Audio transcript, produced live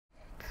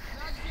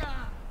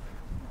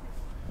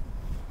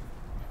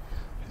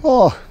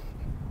Oh,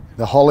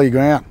 the holy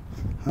ground,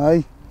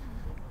 hey?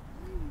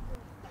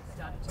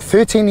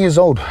 13 years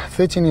old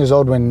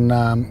when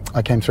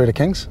I came through to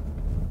Kings.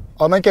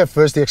 I think at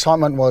first the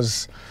excitement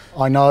was,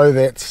 I know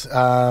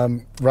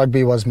that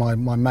rugby was my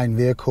main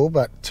vehicle,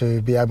 but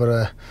to be able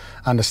to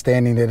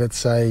understanding that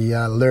it's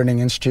a learning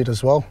institute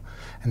as well,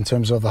 in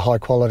terms of the high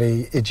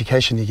quality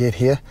education you get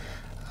here.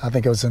 I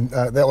think it was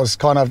that was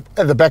kind of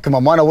at the back of my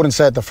mind. I wouldn't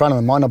say at the front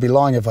of my mind. I'd be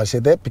lying if I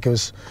said that,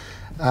 because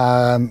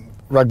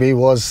rugby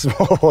was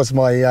was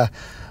my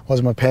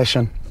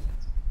passion.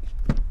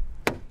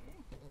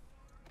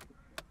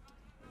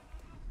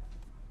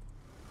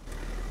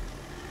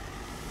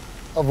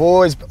 I've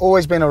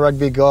always been a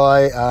rugby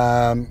guy.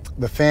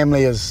 The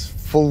family is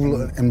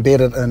full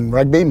embedded in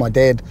rugby. My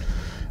dad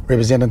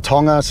represented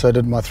Tonga, so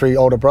did my 3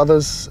 older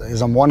brothers.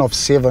 As I'm one of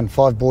 7,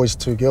 5 boys,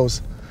 2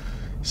 girls.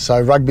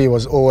 So rugby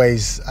was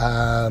always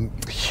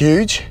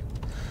huge.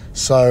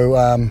 So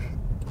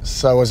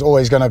I was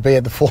always going to be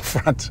at the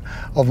forefront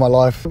of my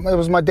life. It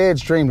was my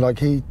dad's dream. Like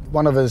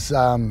one of his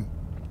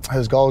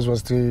goals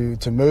was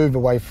to move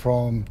away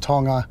from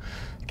Tonga,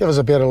 give us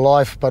a better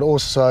life, but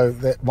also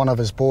that one of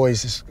his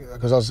boys,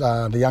 because I was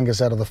the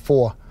youngest out of the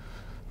 4,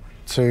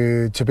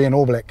 to be an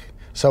All Black.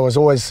 So it was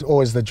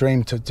always the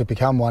dream to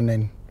become one.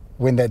 And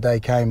when that day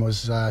came,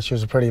 she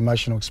was a pretty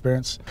emotional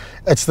experience.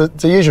 It's the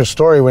usual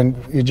story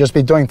when you just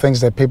be doing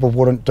things that people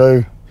wouldn't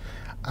do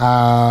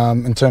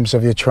in terms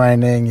of your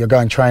training. You're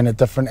going to train at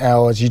different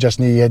hours. You just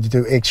knew you had to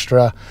do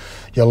extra.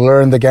 You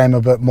learn the game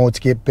a bit more to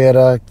get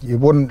better. You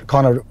wouldn't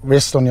kind of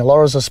rest on your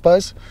laurels, I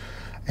suppose.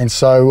 And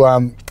so,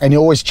 and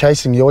you're always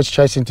chasing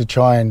to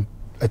try and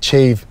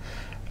achieve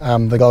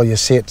the goal you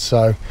set.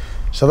 So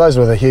those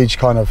were the huge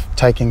kind of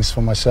takings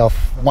for myself.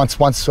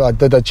 Once I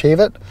did achieve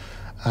it,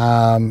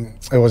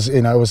 it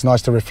was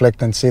nice to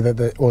reflect and see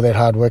that all that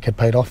hard work had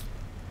paid off.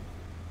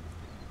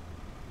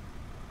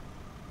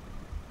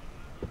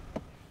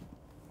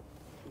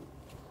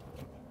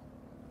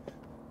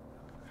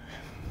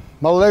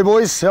 Malay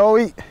boys, how are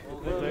we?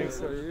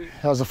 Thanks.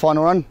 How's the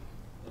final run?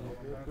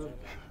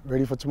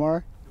 Ready for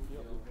tomorrow?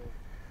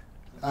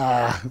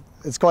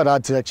 It's quite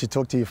hard to actually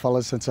talk to you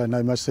fellas, since I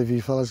know most of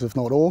you fellas, if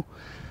not all.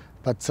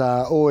 But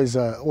always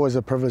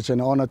a privilege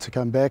and honour to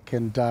come back,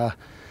 and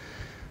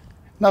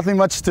nothing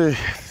much to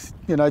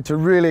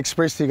really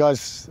express to you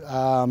guys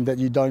that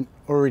you don't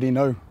already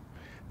know,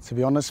 to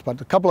be honest.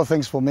 But a couple of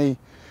things for me,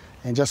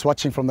 and just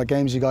watching from the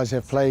games you guys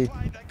have played,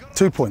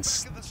 2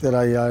 points that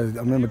I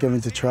remember giving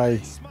to Trey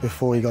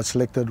before he got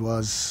selected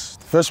was,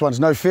 the first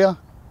one's no fear.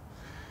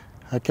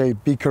 Okay,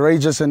 be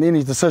courageous in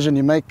any decision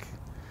you make.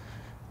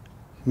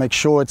 Make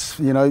sure it's,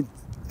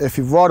 if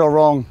you're right or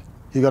wrong,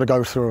 you got to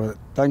go through it.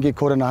 Don't get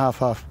caught in a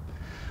half-half.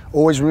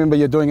 Always remember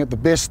you're doing it the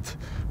best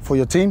for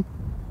your team.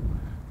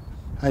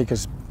 Hey,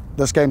 because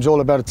this game's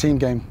all about a team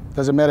game.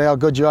 Doesn't matter how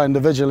good you are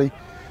individually,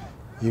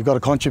 you've got to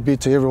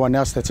contribute to everyone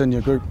else that's in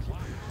your group.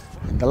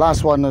 And the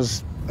last one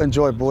is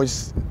enjoy,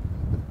 boys.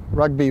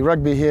 Rugby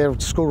here,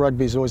 school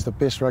rugby is always the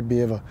best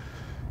rugby ever.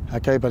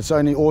 Okay, but it's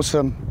only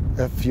awesome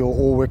if you're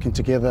all working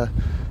together.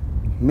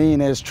 Me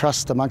and as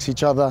trust amongst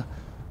each other.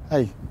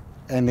 Hey,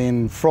 and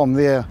then from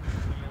there,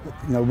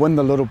 win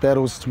the little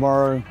battles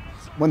tomorrow.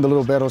 Win the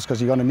little battles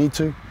because you're going to need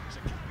to.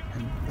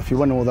 And if you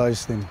win all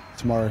those, then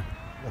tomorrow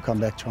we'll come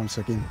back triumphs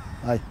again.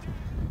 Hey,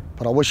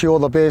 but I wish you all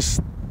the best.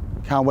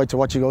 Can't wait to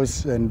watch you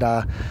guys, and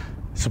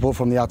support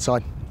from the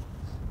outside.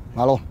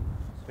 Malo.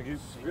 Thank you.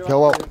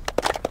 Go well.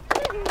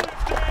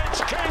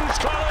 King's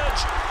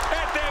College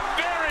at their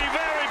very,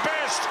 very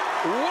best.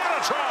 What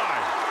a try!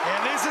 And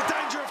there's a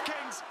danger.